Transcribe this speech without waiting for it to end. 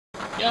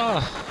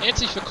Ja,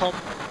 herzlich willkommen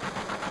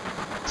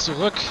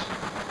zurück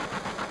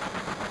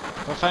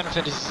bei Final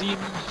Fantasy VII.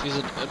 Wir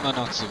sind immer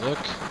noch zurück.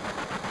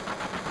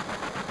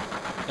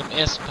 Im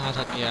ersten Part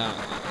hatten wir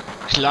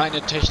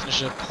kleine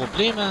technische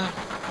Probleme,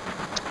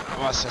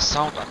 aber was der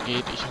Sound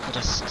angeht, ich hoffe,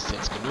 das ist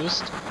jetzt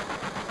gelöst.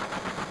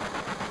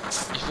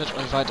 Ich wünsche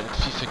euch weiterhin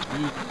viel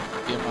Vergnügen.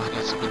 Wir machen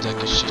jetzt mit der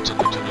Geschichte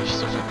natürlich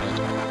sofort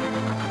weiter.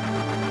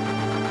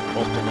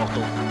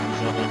 Achtung,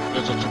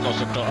 Besatzung aus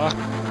Sektor 8,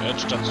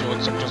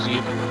 Endstation Sektor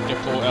 7,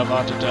 Depot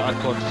erwartete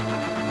Ankunft,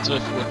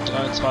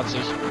 12:23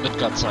 Uhr,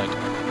 Midgar-Zeit.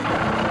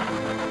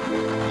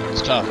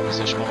 Ist klar, dass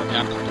ihr schon mal bei mir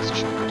ankommt, das ist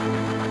schon gut.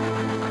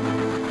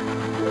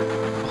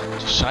 Oh,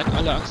 die scheinen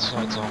alle Angst zu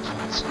haben vor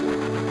uns.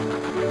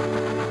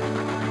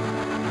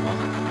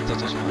 Oh,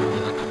 setzt euch mal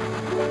alle hin.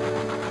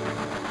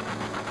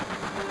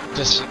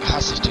 Deswegen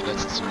hasse ich den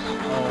letzten Zug.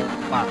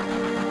 Oh Mann.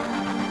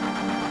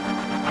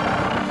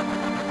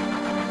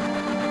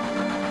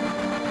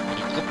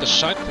 Das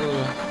scheint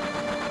wohl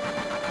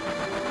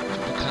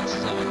bekannt zu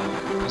sein.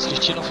 Was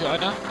liegt hier noch für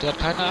einer? Der hat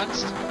keine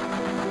Angst?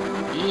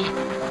 Wie?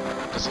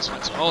 Das ist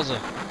mein Zuhause.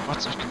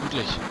 Macht's euch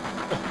gemütlich.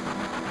 Oh,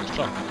 ist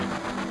klar.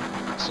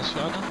 Was ist das für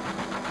einer?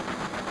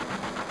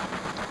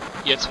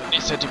 Jetzt wird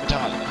nicht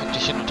sentimental. Halt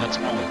dich hin und halt's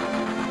Maul.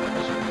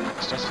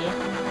 Was ist das hier?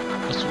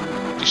 Hast du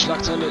die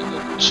Schlagzeile in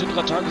der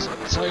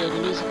Shinra-Tagesanzeiger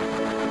gelesen?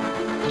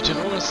 Die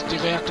Terroristen, die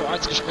Reaktor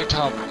 1 gesprengt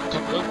haben,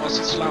 kommen irgendwo aus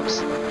den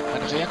Slums.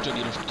 Ein Reaktor in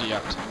die Luft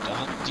gejagt. Da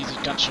haben die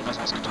sich ganz schön was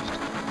ausgedacht.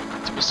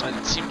 Sie müssen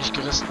einen ziemlich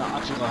gerissenen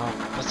Anführer haben,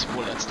 was sie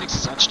wohl als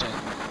nächstes anstellen.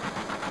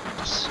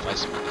 Das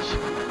weiß man nicht.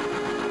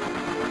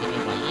 Gehen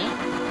wir mal hier.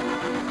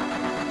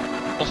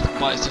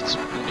 Offenbar ist der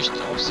Zug nur nicht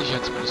auf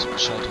Sicherheitsmodus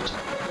umgeschaltet.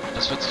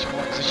 Das wird sich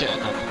morgen sicher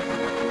ändern.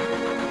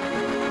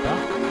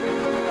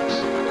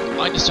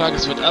 Ja? Eines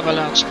Tages wird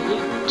Avalanche spielen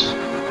und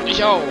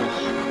ich auch.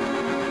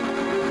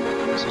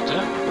 Was ist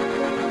der?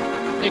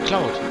 Hey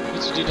Cloud,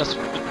 willst du dir das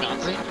mit mir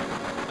ansehen?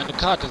 Eine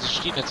Karte des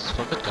Stiefnetzes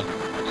von Midgar.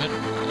 Wir können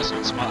es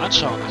uns mal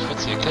anschauen, ich werde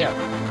es dir erklären.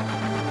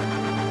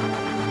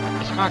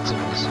 Ich mag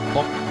sowas.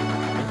 Bomben,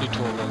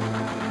 Monitore.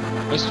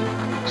 Weißt du,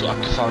 so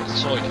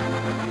abgefahrenes Zeug.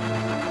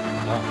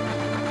 Ja,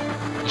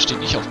 wir stehen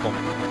nicht auf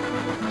Bomben.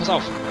 Pass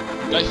auf,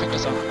 gleich fängt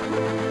das an.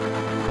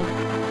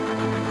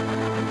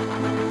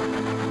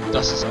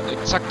 Das ist ein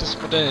exaktes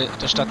Modell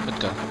der Stadt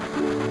Midgar.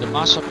 Der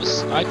Maßstab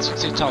ist 1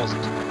 zu 10.000.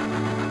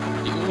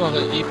 Die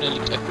obere Ebene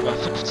liegt etwa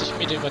 50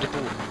 Meter über dem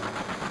Boden.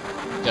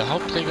 Der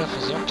Hauptträger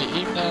versorgt die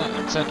Ebene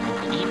im Zentrum.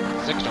 In jedem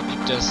Sektor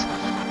gibt es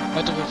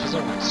weitere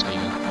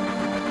Versorgungsträger.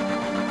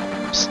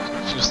 Psst,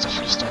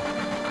 Flüster.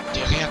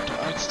 Der Reaktor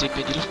 1, den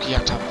wir in die Luft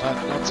gejagt haben, war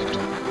im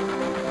Nordsektor.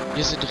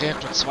 Hier sind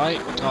Reaktor 2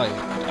 und 3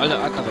 und alle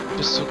anderen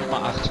bis zur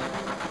Nummer 8.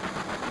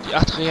 Die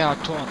 8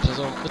 Reaktoren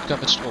versorgen Midgar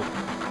mit Strom.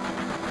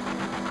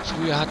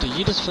 Früher hatte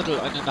jedes Viertel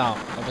einen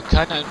Namen, aber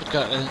keiner in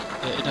Midgar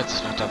erinnert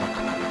sich noch daran.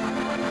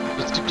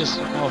 Jetzt gibt es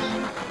nur noch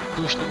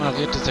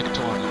durchnummerierte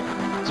Sektoren.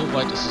 So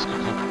weit ist es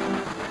gekommen.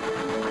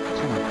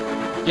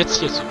 Jetzt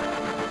hierzu.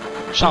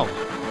 Schau.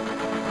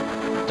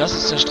 Das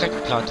ist der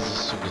Streckenplan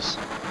dieses Zuges.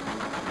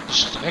 Die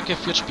Strecke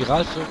führt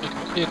spiralförmig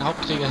um den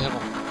Hauptträger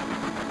herum.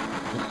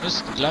 Wir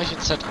müssen gleich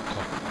ins Zentrum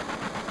kommen.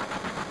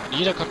 In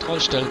jeder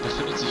Kontrollstelle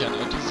befindet sich ein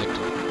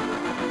IT-Sektor,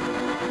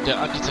 der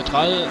an die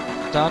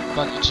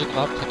Zentraldatenbank in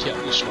Shinra-Quartier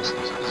angeschlossen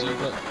ist. Sie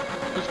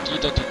überprüft die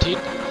Identität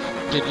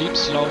und den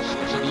Lebenslauf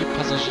von jedem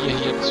Passagier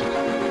hier im Zug.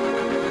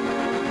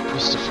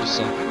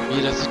 Flüster.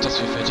 Jeder sieht,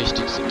 dass wir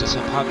verdächtig sind,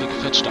 deshalb haben wir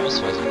gefälschte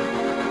Ausweise.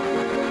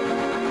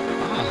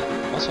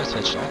 Ausweis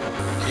fälscht auch noch.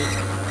 Okay.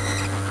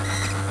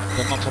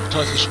 Wenn man vom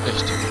Teufel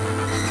spricht.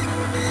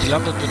 Die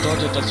Lampe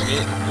bedeutet, dass wir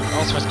im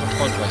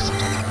Ausweiskontrollbereich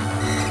sind.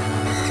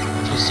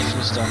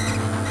 Flüster.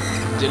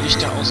 Der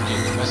Lichter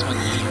ausgehen, weiß man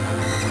nie,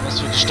 was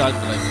für Gestalten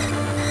bleiben.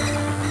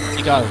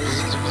 Egal, wir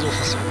sind sowieso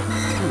fast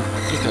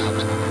Glück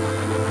gehabt.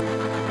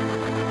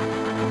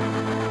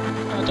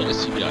 Ah, da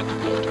ist sie wieder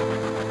angebracht.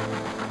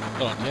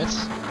 So, und jetzt?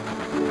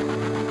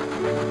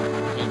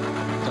 Okay,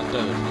 sagt er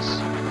etwas.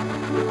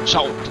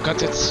 Schau, du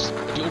kannst jetzt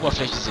die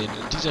Oberfläche sehen.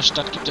 In dieser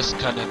Stadt gibt es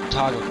keine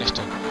Tage und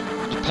Nächte.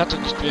 Wenn die Platte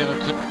nicht wäre,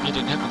 könnten wir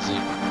den Himmel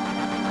sehen.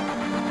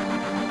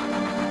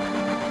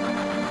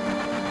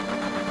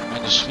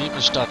 Eine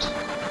schwebende Stadt.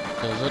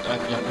 Da wird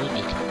einem ja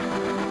mulmig.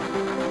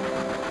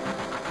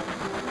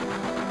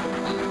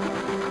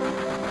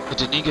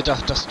 Hätte nie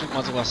gedacht, dass du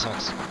mal sowas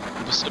sagst.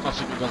 Du bist immer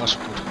für eine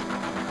Überraschung gut.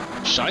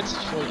 Scheint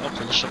sich wohl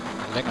auch alles schon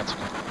länger zu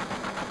kommen.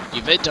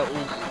 Die Welt da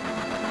oben.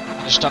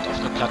 Eine Stadt auf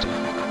einer Platte.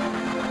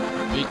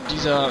 Wegen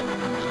dieser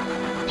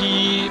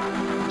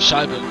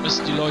Scheibe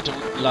müssen die Leute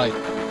unten leiden.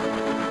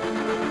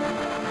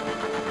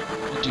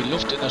 Und die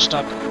Luft in der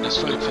Stadt ist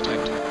völlig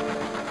verdrängt.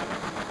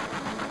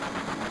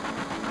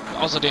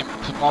 Und außerdem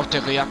verbraucht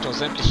der Reaktor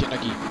sämtliche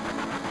Energie.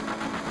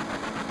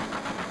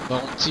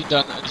 Warum ziehen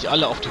dann nicht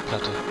alle auf die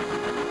Platte?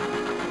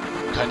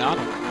 Keine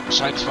Ahnung.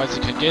 Wahrscheinlich, weil sie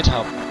kein Geld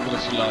haben. Oder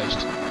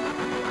vielleicht,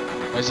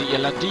 weil sie ihr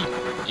Land lieben.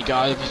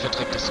 Egal, wie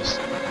verdreckt es ist.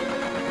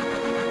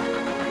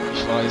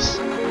 Ich weiß,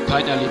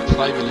 keiner lebt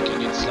freiwillig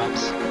in den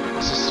Slums.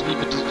 Es ist wie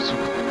mit diesem Zug.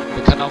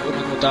 Wir können auch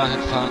immer nur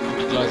dahin fahren, wo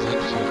die Gleise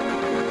hinführen.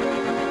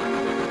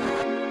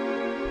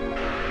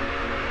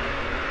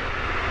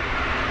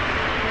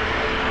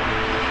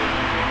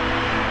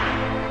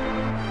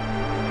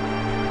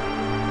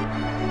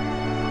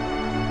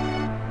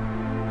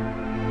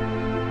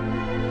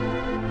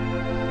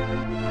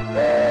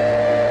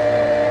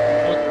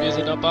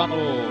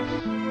 Bahnhof.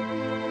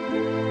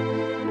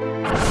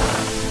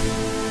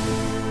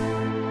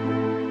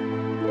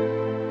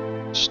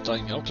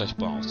 Steigen wir auch gleich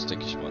mal aus,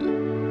 denke ich mal.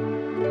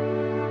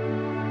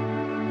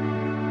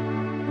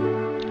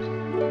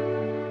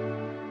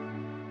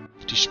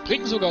 Die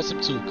springen sogar aus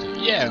dem Zug.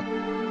 Yeah!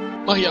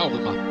 Mach ich auch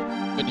immer,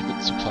 wenn ich mit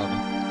dem Zug fahre.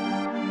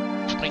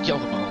 Spring ich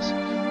auch immer aus.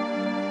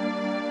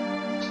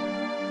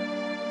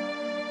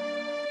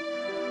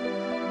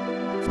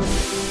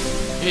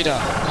 Jeder,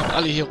 kommt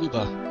alle hier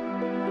rüber.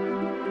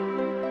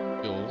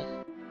 Jo,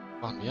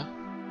 machen wir.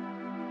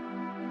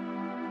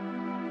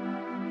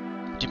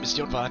 Die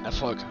Mission war ein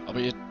Erfolg, aber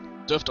ihr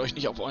dürft euch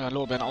nicht auf euren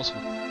Lorbeeren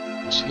ausruhen.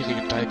 Der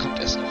schwierige Teil kommt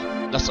erst noch.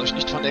 Lasst euch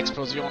nicht von der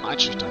Explosion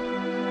einschüchtern.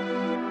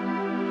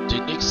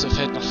 Die nächste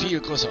fällt noch viel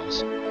größer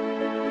aus.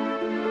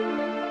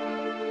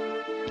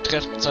 Wir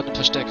treffen uns an dem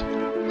Versteck.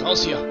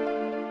 Raus hier!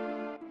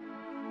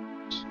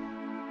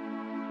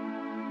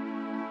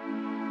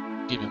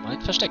 Gehen wir mal in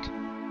ein Versteck.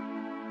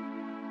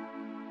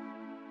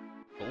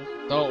 Oh,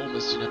 da oben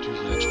ist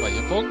natürlich wieder ein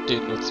Speicherpunkt.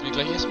 Den nutzen wir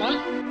gleich erstmal.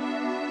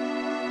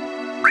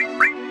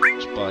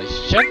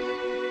 Speichern.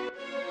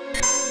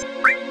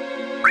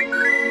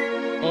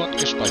 Und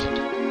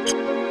gespeichert.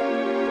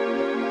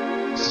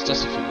 Was ist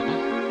das hier für eine?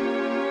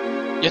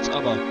 Jetzt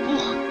aber.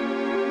 Huch!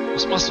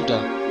 Was machst du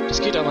da?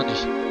 Das geht aber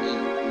nicht.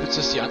 Willst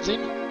du es dir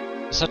ansehen?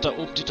 Es hat da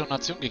oben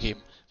Detonation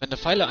gegeben. Wenn die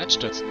Pfeile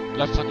einstürzen,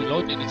 bleibt von den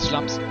Leuten in den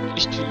Slums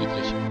nicht viel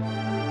übrig.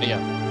 Naja,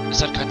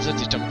 es hat keinen Sinn,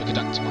 sich darüber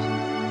Gedanken zu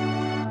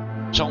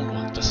machen. Schau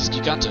nur, das ist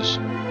gigantisch.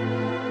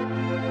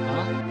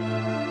 Ah?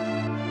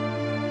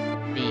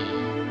 Wie?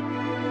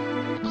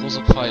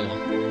 Große Pfeile.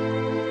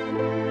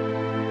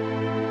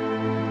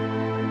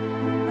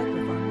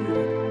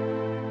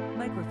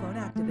 Microphone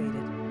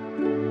activated.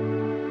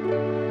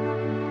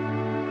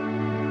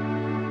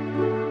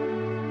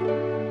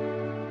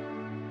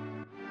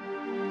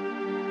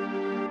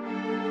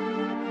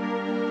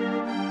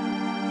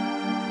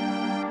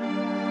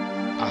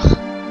 Ach,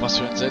 was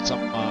für ein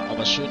seltsamer,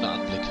 aber schöner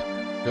Anblick.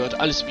 Gehört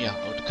alles mir,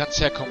 aber du kannst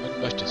herkommen, wenn du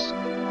möchtest.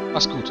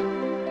 Mach's gut.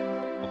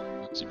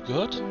 Oh, hat's ihm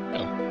gehört?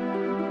 Ja.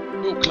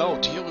 Jo,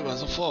 Cloud, hier rüber,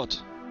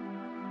 sofort.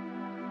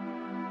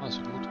 Also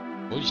gut,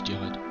 hol ich dir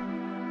halt.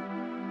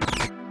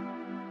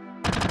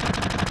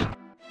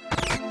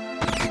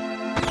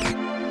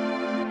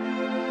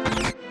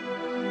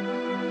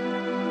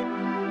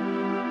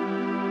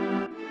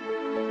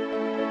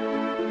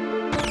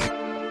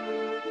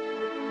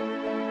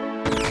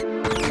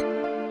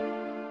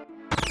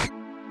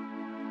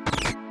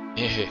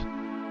 Hehe.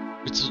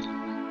 Willst du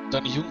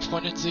deine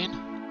Jugendfreundin sehen?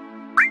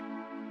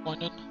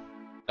 Freundin?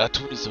 Ja,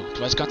 tu nicht so.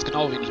 Du weißt ganz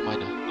genau, wen ich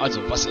meine.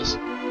 Also, was ist?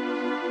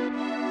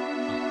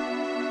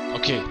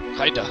 Okay,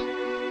 rein da.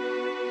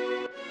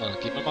 Na,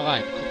 gehen wir mal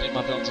rein. Gucken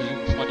mal, wer unsere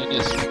Jugendfreundin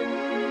ist.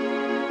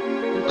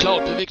 Du,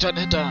 Cloud, beweg deinen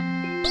Hintern.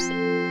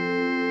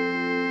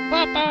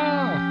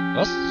 Papa!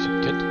 Was? Ich hab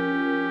ein Kind?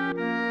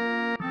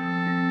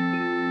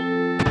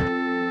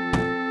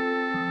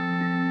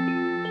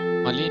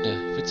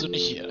 Marlene, willst du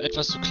nicht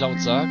etwas zu Cloud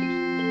sagen?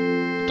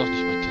 Doch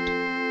nicht, mein Kind.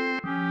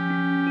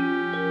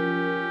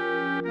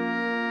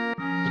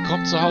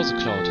 Willkommen zu Hause,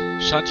 Cloud.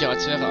 Scheint ja,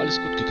 als wäre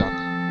alles gut gegangen.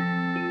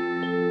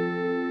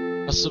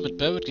 Hast du mit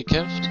Barrett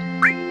gekämpft?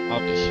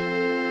 Hab ich.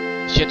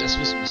 Ich hätte es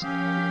wissen müssen.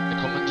 Er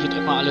kommandiert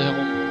immer alle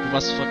herum. Du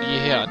warst von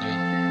jeher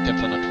eine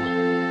Kämpfernatur.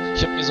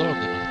 Ich habe mir Sorgen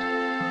gemacht.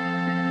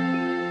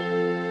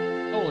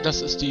 Oh,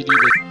 das ist die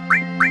liebe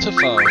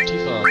Tiffer.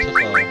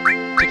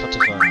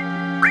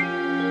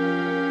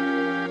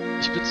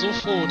 Ich bin so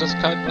froh, dass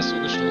kein was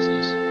zugestoßen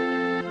ist.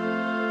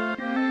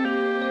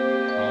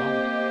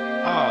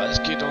 Ah,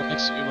 es geht auch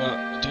nichts über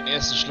den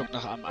ersten Schluck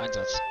nach einem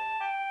Einsatz.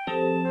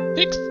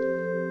 Nix!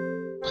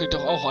 Trink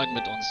doch auch einen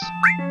mit uns.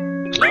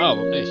 Klar,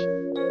 warum nicht?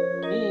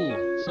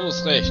 So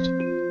ist recht.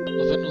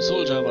 Auch wenn du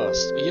Soldier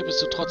warst, hier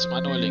bist du trotzdem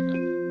ein Neuling.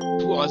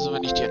 Tu also,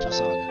 wenn ich dir etwas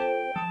sage.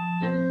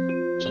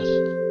 Chef.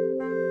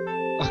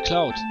 Ach,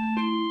 Cloud.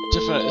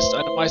 Tiffer ist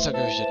eine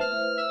Meisterköchin.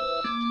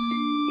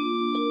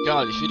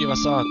 Egal, ich will dir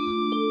was sagen.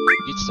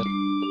 Wie geht's denn?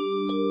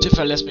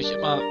 Tiffer lässt mich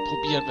immer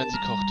probieren, wenn sie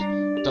kocht.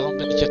 Darum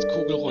bin ich jetzt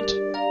kugelrund.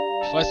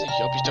 Ich weiß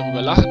nicht, ob ich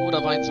darüber lachen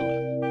oder weinen soll.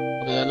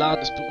 Aber der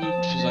Laden ist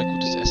berühmt für sein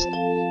gutes Essen.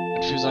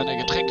 Und für seine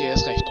Getränke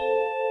erst recht.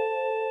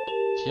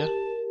 Hier?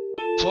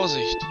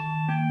 Vorsicht!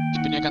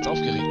 Ich bin ja ganz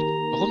aufgeregt.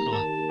 Warum nur?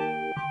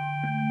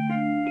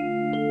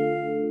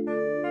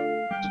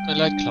 Tut mir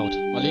leid, Cloud.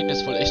 Marlene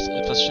ist wohl echt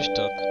etwas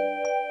schüchtern.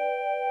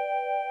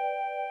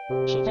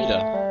 Schon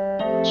wieder.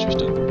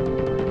 Schüchtern.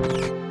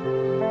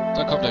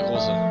 Da kommt der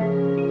Große.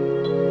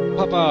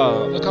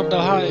 Papa, willkommen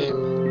daheim.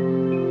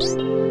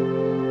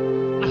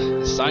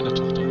 Ach, ist seine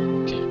Tochter.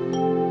 Okay.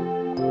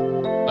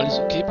 Alles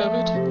okay,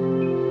 Barrett?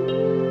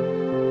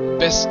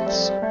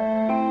 Bestens.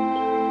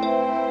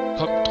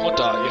 Kommt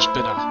runter, ihr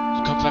Spinner.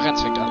 Die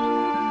Konferenz fängt an.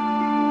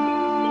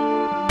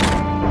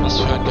 Was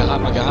für ein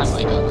geheimer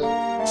Geheimeingang.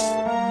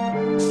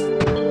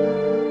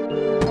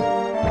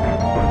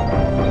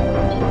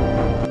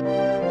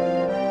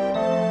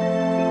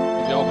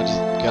 Wir auch mit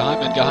diesem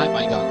geheimen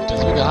Geheimeingang, der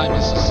so geheim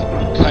ist, dass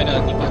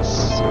keiner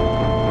niemals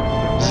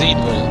sehen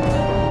will.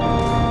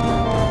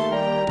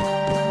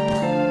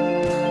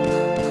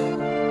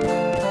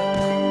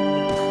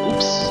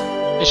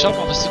 schau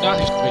mal, was die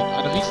Nachrichten bringen.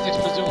 Eine riesen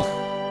Explosion.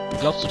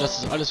 Glaubst du,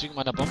 das ist alles wegen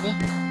meiner Bombe?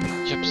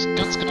 Ich habe es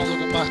ganz genau so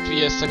gemacht,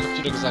 wie es der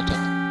Computer gesagt hat.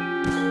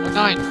 Oh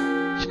nein!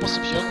 Ich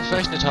musste mich irgendwo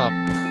verrechnet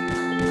haben.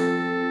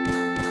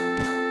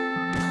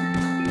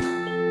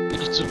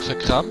 Bin ich zu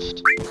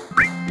verkrampft?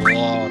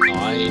 Oh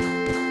nein.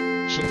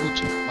 Schon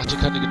gut. Mach dir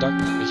keine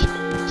Gedanken um mich.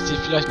 Ich sehe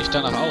vielleicht nicht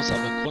danach aus,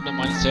 aber im Grunde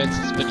meines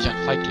Herzens bin ich ein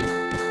Feigling.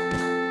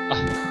 Ach.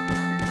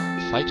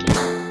 Feigling.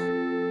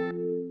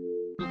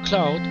 Du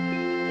Cloud?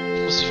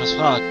 Ich muss dich was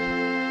fragen.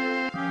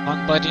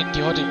 Waren bei denen,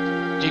 die heute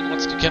gegen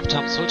uns gekämpft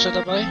haben, Soldier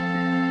dabei?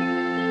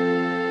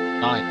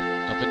 Nein,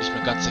 da bin ich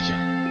mir ganz sicher.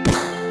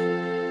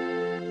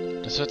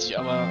 Das hört sich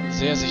aber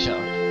sehr sicher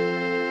an.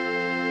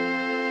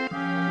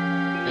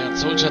 Wären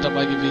Soldier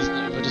dabei gewesen,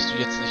 würdest du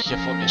jetzt nicht hier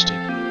vor mir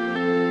stehen.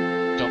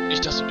 Ich glaube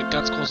nicht, dass du eine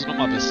ganz große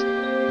Nummer bist.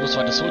 Bloß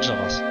weil du Soldier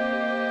warst.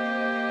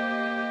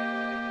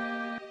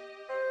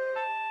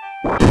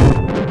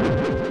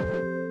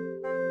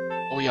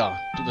 Oh ja,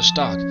 du bist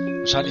stark.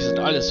 Wahrscheinlich sind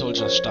alle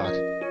Soldiers stark.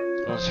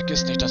 Aber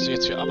vergiss nicht, dass du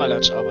jetzt für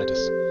Avalanche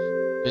arbeitest.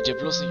 Fällt dir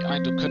bloß nicht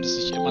ein, du könntest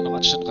dich immer noch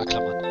an Shinra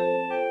klammern.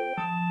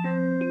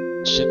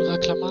 Shinra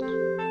klammern?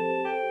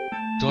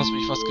 Du hast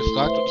mich was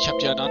gefragt und ich habe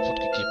dir eine Antwort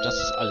gegeben. Das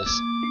ist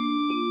alles.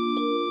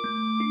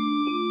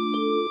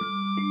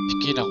 Ich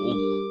gehe nach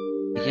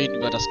oben. Wir reden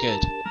über das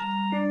Geld.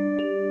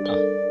 Ah.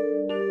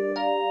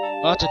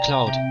 Warte,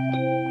 Cloud.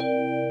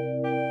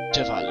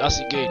 Teffa,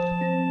 lass ihn gehen.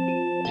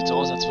 Sieht so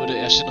aus, als würde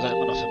er Shinra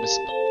immer noch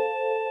vermissen.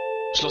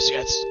 Schluss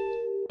jetzt.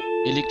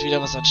 Hier liegt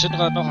wieder was an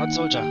Shinra, noch an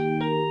Soldier.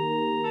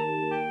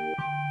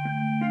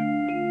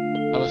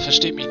 Aber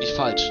versteh mich nicht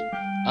falsch.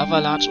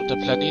 Avalanche und der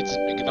Planet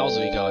sind mir genauso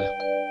egal.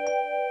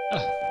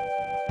 Ah.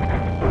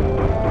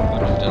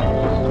 Und wieder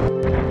hoch.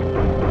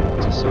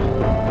 So.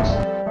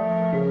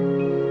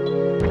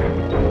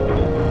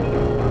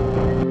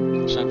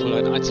 Scheint wohl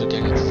ein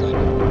Einzelgänger zu sein.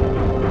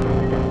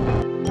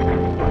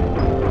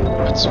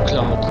 Hör zu,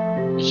 Cloud.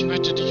 Ich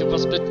möchte dich um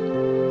was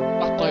bitten.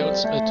 Mach bei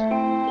uns mit.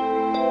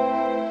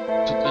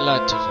 Tut mir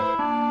leid, Teffa.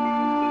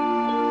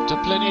 Der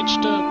Planet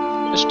stirbt.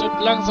 Er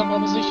stirbt langsam,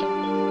 aber sicher.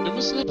 Wir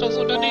müssen etwas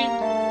unternehmen.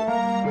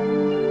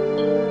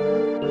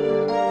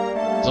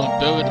 Sollen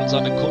Barrett und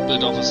seine Kumpel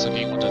doch was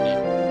dagegen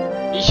unternehmen.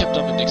 Ich hab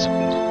damit nichts am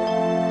Hut.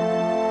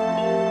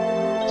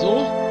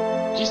 So?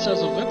 Gehst du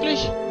also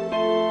wirklich?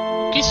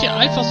 Du gehst hier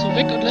einfach so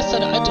weg und lässt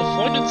deine alte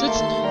Freundin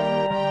sitzen?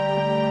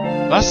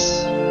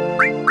 Was?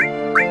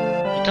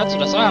 Wie kannst du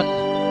das ahnen?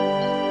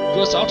 Du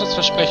hast auch das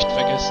Versprechen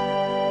vergessen.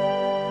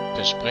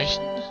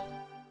 Versprechen?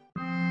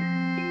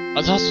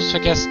 Also hast du es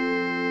vergessen.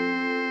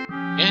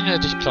 Erinnere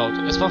dich, Cloud.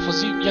 Es war vor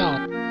 7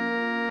 Jahren.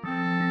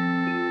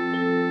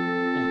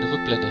 Oh, eine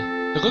Rückblende.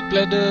 Eine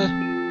Rückblende!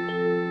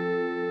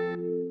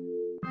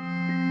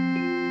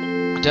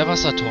 Der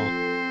Wasserturm.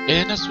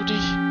 Erinnerst du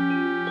dich?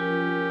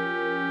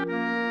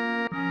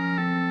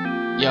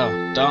 Ja,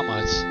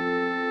 damals.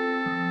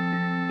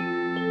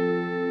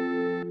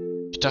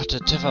 Ich dachte,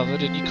 Teffa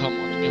würde nie kommen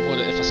und mir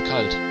wurde etwas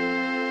kalt.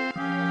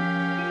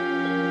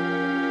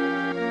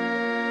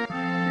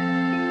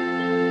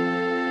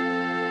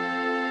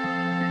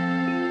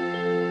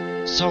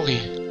 Sorry.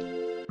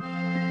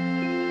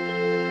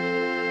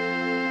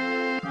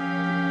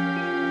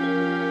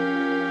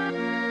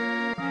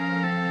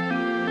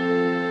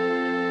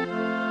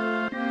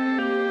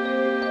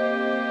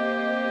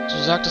 Du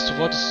sagtest, du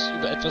wolltest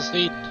über etwas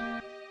reden.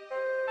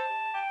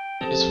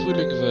 Wenn es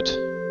Frühling wird,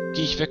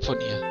 gehe ich weg von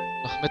hier,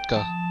 nach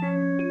Midgar.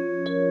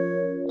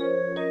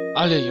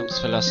 Alle Jungs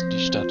verlassen die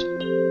Stadt.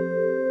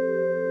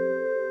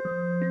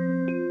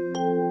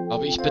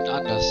 Aber ich bin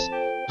anders.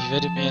 Ich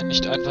werde mir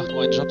nicht einfach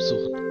nur einen Job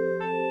suchen.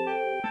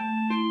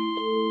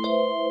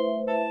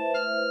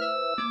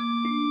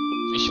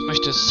 Ich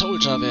möchte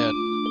Soldier werden.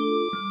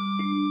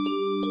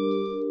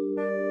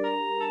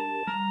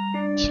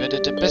 Ich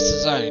werde der Beste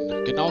sein,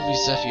 genau wie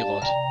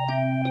Sephiroth.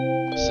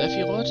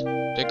 Sephiroth?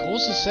 Der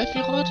große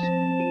Sephiroth?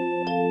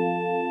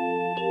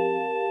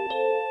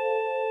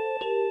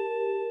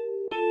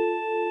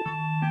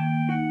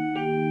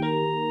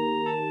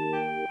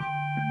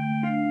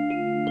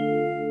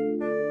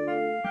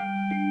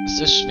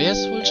 Ist es schwer,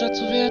 Soldier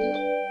zu werden?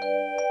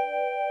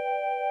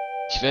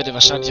 Ich werde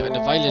wahrscheinlich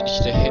eine Weile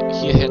nicht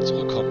hierher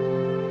zurückkommen.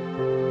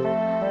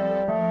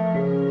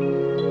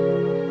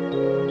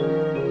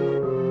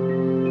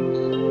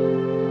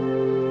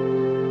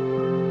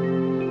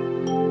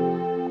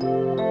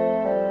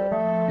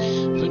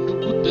 Wenn du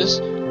gut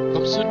bist,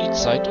 kommst du in die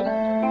Zeitung?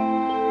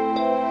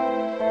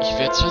 Ich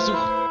werde es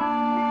versuchen.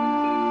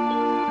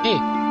 Hey,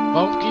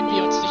 warum geben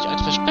wir uns nicht ein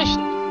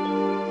Versprechen?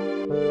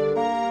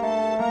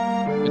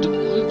 Wenn du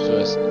berühmt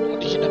wirst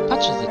und ich in der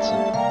Patsche sitze,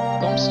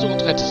 kommst du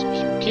und rettest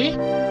mich, okay?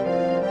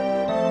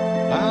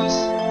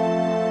 Was?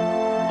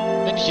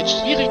 Wenn ich in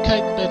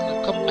Schwierigkeiten bin,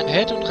 kommt mein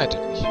Held und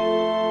rettet mich.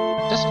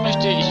 Das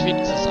möchte ich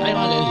wenigstens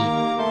einmal erleben.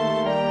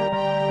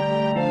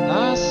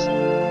 Was?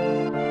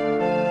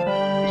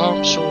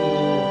 Komm schon,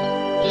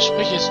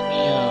 versprich es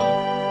mir.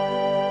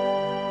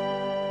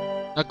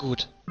 Na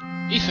gut,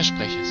 ich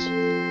verspreche es.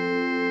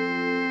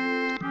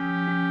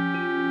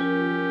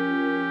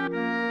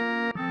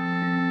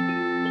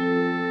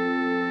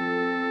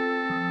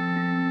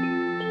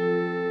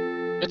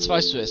 Jetzt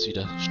weißt du es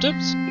wieder.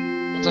 Stimmt's?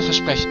 Unser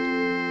Versprechen.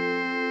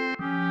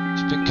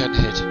 Ich bin kein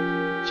Held.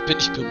 Ich bin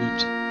nicht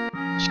berühmt.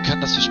 Ich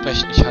kann das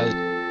Versprechen nicht halten.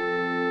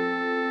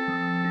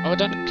 Aber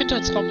dein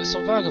Kindheitsraum ist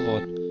doch wahr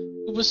geworden.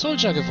 Du bist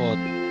Soldier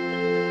geworden.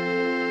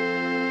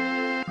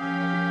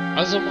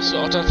 Also musst du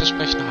auch dein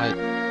Versprechen halten.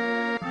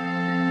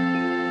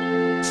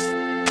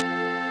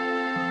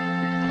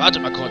 Warte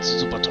mal kurz, du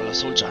super toller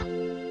Soldier.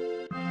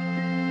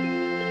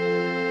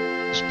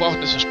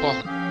 Versprochen ist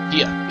versprochen.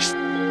 Hier.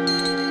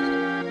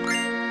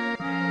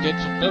 Geld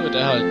von Barrett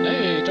erhalten.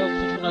 Hey,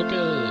 1500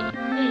 Geld.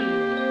 Hey.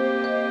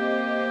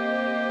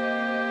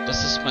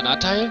 Das ist mein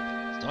Anteil?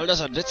 Soll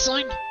das ein Witz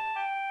sein?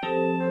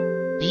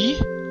 Wie?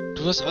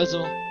 Du wirst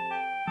also...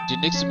 Die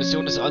nächste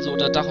Mission ist also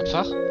unter Dach und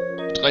Fach?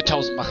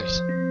 3000 mache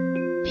ich's.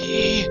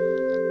 Wie?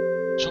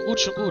 Schon gut,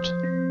 schon gut.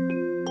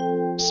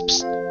 Psst,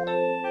 psst.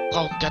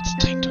 Brauchen ganz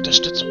dringend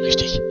Unterstützung,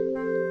 richtig?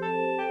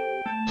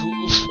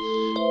 Puh,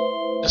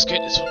 das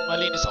Geld ist von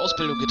Marlenes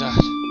Ausbildung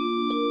gedacht.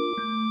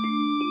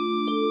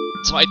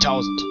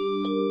 2000.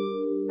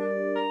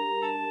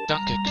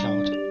 Danke,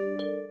 Cloud.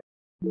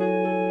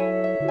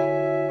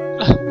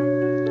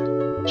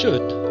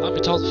 Schön, haben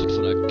wir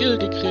 1500 Gil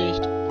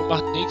gekriegt und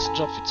machen den nächsten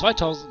Job für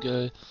 2000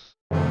 Gil.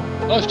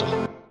 Läuft doch.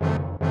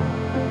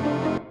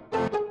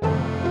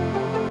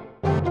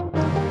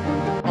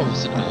 Oh, wo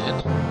sind alle hin?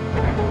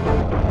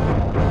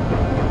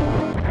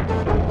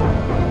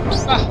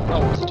 Ah,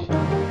 wo sind die?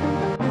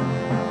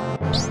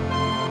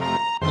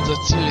 Unser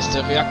Ziel ist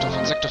der Reaktor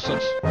von Sektor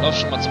 5. Lauf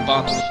schon mal zum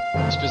Bahnhof.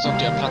 Ich besorge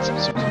dir einen Platz im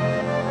Zug.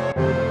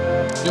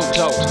 Jo,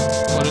 Cloud,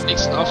 vor dem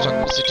nächsten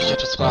Auftrag muss ich dich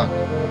etwas fragen.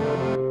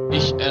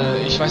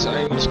 Ich weiß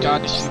eigentlich gar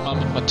nicht, wie man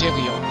mit Materie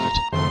umgeht.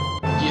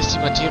 Hier ist die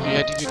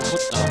Materie, die wir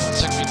gefunden haben.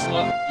 Zeig mir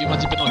nur, wie man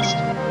sie benutzt.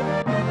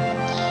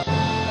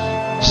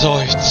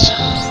 Seufz.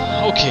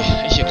 Okay,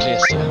 ich erkläre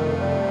es dir.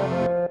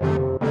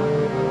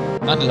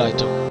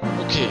 Anleitung.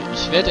 Okay,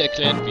 ich werde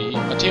erklären, wie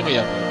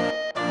Materie wirkt.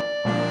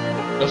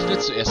 Öffne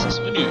zuerst das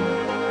Menü.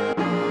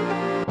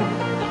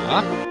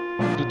 Ja.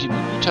 Wenn du die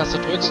Menütaste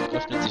drückst,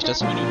 öffnet sich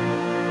das Menü.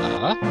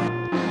 Ja.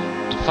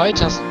 Die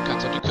Pfeiltasten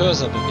kannst du die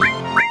Cursor bewegen.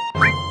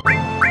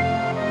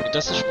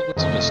 Das ist schon mal gut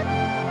zu wissen.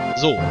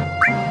 So.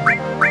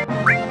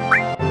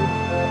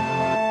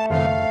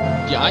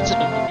 Die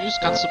einzelnen Menüs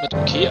kannst du mit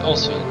OK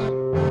auswählen.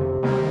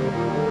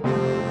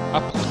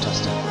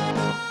 Abbruchtaste.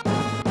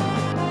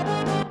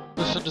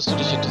 Befindest du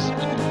dich in diesem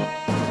Menü?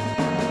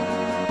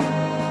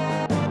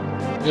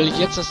 Wähle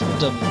jetzt das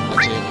Untermenü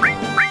Materie.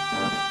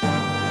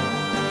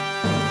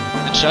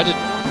 Entscheide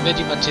nun, wer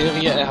die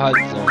Materie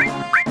erhalten soll.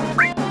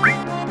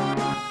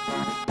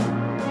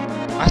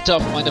 Achte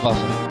auf meine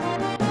Waffe.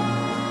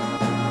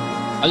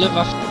 Alle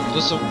Waffen und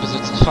Rüstungen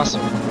besitzen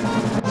Fassung.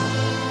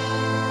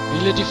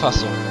 Wähle die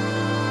Fassung.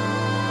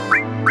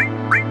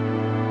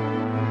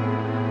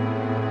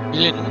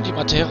 Wähle nun die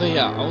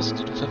Materie aus,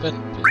 die du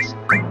verwenden willst.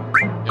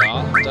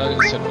 Ja, da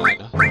ist ja nur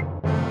eine.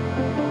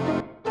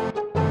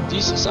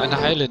 Dies ist eine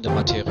heilende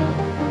Materie.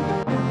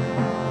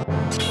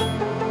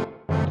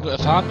 Wenn du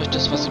erfahren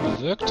möchtest, was sie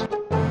bewirkt,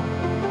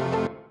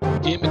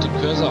 gehe mit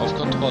dem Cursor auf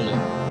Kontrolle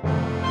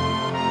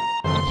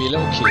und wähle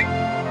OK.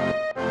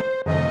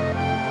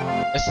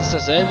 Es ist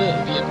dasselbe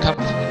wie im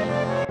Kampfmenü.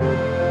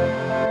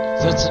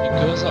 Setze den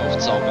Cursor auf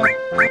Zauber.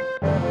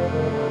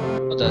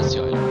 Und da ist die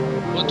eine.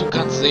 Und du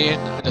kannst sehen,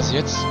 dass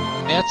jetzt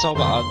mehr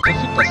Zauberarten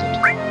verfügbar sind.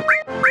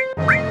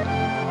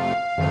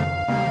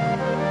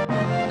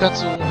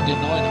 Kannst du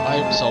den neuen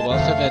Heilzauber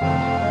verwenden.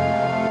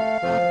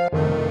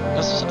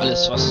 Das ist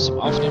alles, was es zum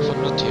Aufnehmen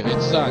von Materie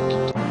zu sagen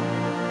gibt.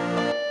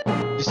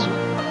 Siehst du,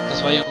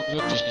 das war ja nun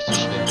wirklich nicht so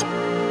schwer.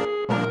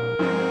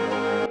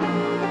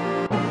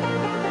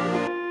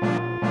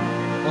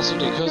 Brauchst du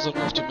den Cursor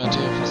nur auf die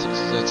Materiefassung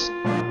zu setzen,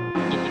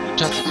 die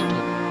Menütaste zu drücken.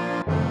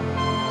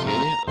 Okay,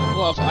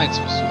 nur auf 1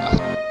 musst du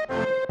achten.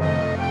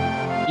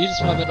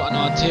 Jedes Mal, wenn du eine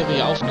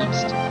Materie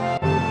aufnimmst,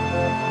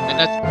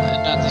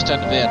 ändern sich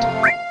deine Werte.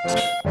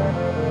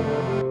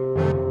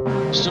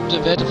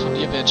 Bestimmte Werte von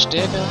dir werden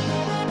stärker,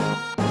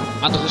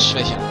 andere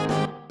schwächer.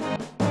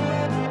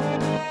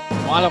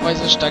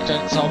 Normalerweise steigt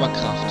deine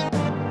Zauberkraft,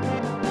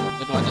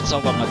 wenn du eine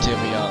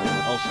Zaubermaterie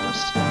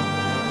aufnimmst.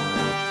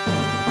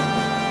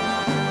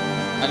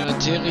 Eine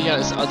Materie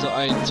ist also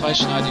ein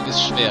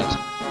zweischneidiges Schwert.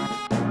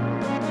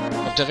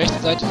 Auf der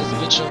rechten Seite des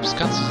Bildschirms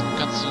kannst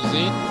du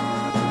sehen,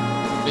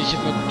 welche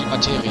Wirkung die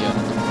Materie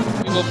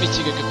hat.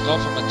 Übermäßiger Gebrauch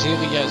von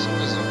Materie ist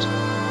ungesund.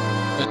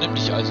 Übernimm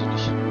dich also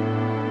nicht.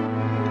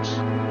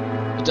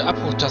 Mit der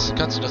Abbruchtaste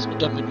kannst du das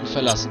Untermenü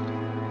verlassen.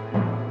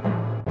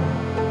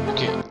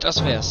 Okay,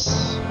 das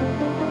wär's.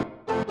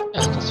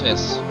 Ja, das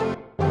wär's.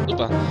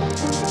 Super.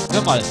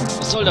 Hör mal,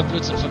 was soll der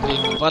Blödsinn von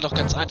wegen? War doch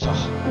ganz einfach.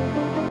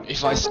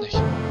 Ich weiß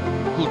nicht.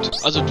 Gut,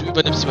 also du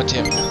übernimmst die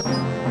Materie.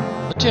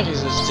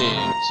 Materiesystem.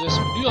 Zuerst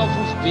Menü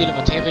aufrufen, wähle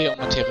Materie, um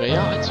Materie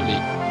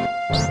einzulegen.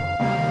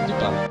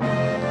 Super.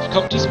 Ich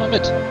komme diesmal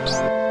mit.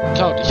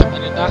 Cloud, ich habe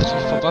eine Nachricht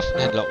vom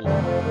Waffenhändler oben.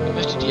 Ich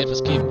möchte dir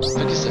etwas geben.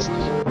 Vergiss das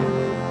nicht.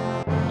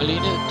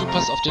 Marlene, du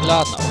passt auf den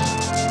Laden auf.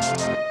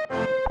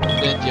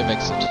 Während ihr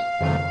wechselt.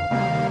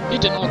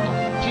 Geht in Ordnung.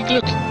 Viel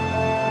Glück.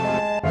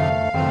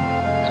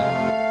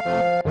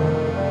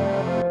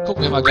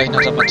 gucken wir mal gleich nach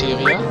der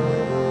Materie.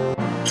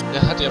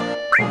 Der hat ja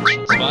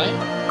schon 2.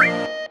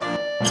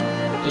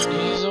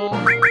 Genesung.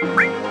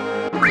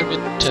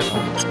 Verübte.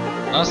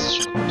 Das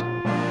ist schon gut.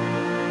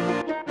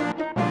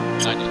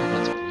 Nein, ich will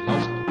mal so viel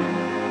laufen.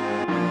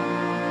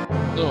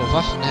 So,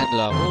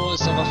 Waffenhändler. Wo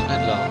ist der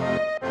Waffenhändler?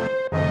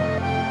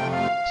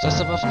 Ist das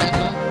der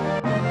Waffenhändler?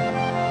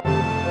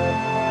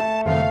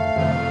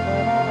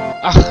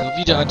 Ach,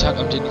 wieder ein Tag,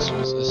 an dem nichts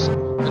los ist.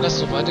 Wenn das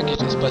so weitergeht,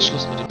 ist bald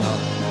Schluss mit dem Laden.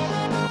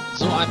 In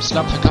so einem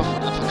Slum verkauft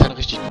man einfach keine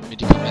richtig guten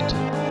Medikamente.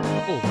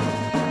 Oh.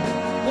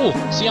 Oh,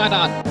 sieh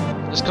einer an.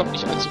 Das kommt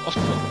nicht allzu oft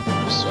vor.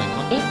 Bist du ein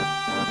Kunde?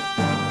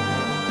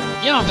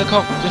 Ja, wir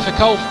verkaufen.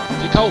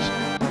 Wir kaufen.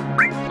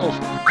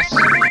 Kaufen. Was?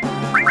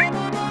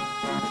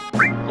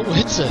 Oh,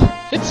 Hitze.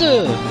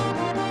 Hitze!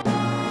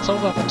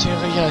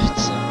 Zaubermaterie,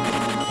 Hitze.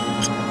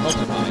 Kaufen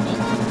wir mal eine.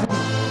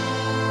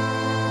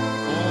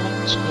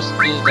 Und müssen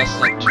wir das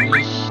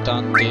natürlich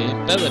dann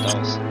dem Barrett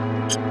aus.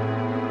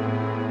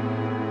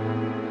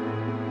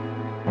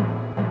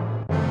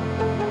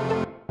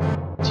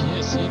 Hier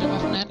ist jeder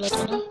Waffenhändler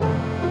drin.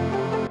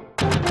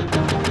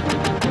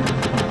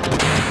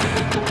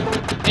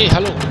 Hey,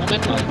 hallo,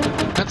 Moment mal.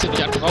 Du kannst hier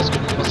nicht einfach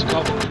rausgucken, was zu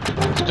kaufen.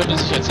 Das könnte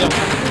sich jetzt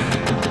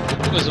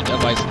hermachen. Gesund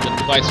erweisen, wenn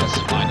du weißt, was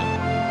ich meine.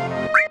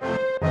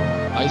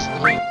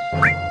 Eisenring.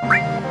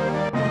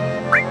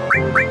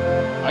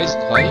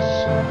 Eisenreif.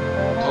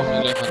 Kaufen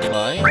wir gleich mal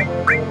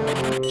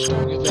 3.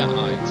 Sturmgewehr 1.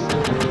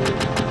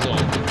 So,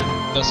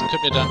 das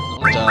können wir dann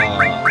unter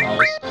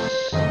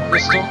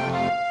Ausrüstung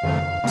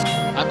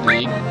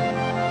anlegen.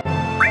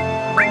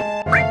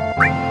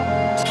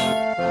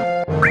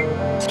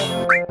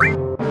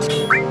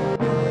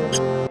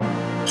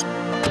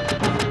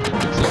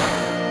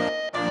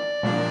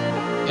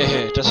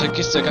 Das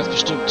vergisst er ganz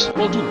bestimmt.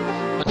 Oh du,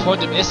 mein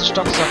Freund im ersten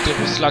Stock sagt dir,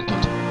 wo es lang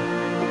geht.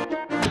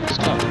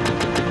 Ist klar.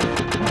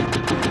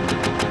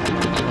 Gehen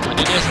wir mal in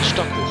den ersten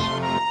Stock hoch.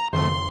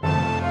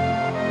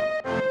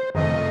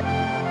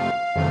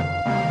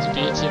 Sind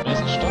wir jetzt hier im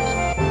ersten Stock?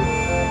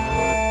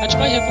 Ein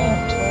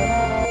Speicherpunkt!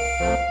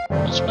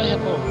 Ein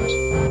Speicherpunkt.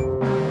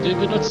 Den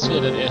benutzen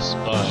wir dann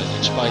erstmal,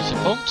 den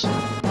Speicherpunkt.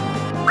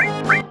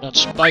 Dann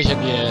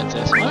speichern wir jetzt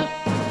erstmal.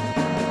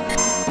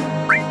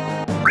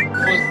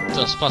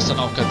 Das passt dann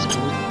auch ganz gut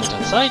mit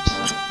der Zeit.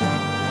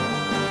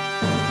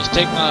 Ich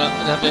denke mal,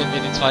 da werden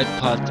wir den zweiten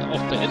Part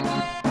auch beenden.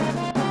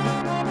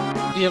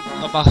 Wir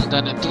machen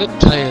dann im dritten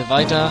Teil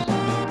weiter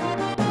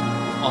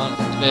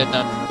und werden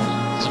dann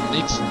zum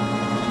nächsten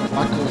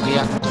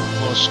Mako-Reaktor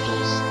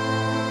vorstoßen.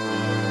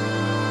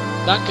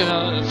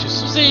 Danke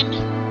fürs Zusehen.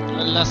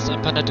 Lasst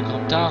ein paar nette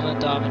Kommentare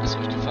da, wenn es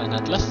euch gefallen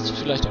hat. Lasst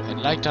vielleicht auch ein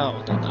Like da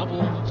und ein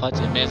Abo, falls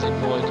ihr mehr sehen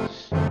wollt.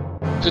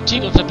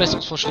 Kritik und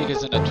Verbesserungsvorschläge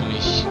sind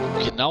natürlich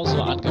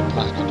genauso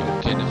angebracht, könnt ihr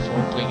auch gerne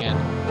vorbringen.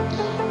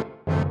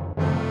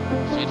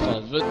 Auf jeden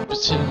Fall wird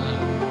bisher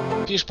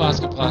viel Spaß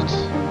gebracht,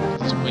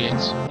 dieses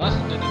Projekt zu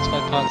machen in den 2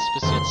 Parts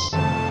bis jetzt.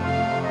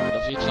 Und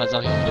auf jeden Fall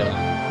sage ich wieder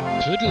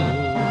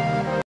Tüdelü.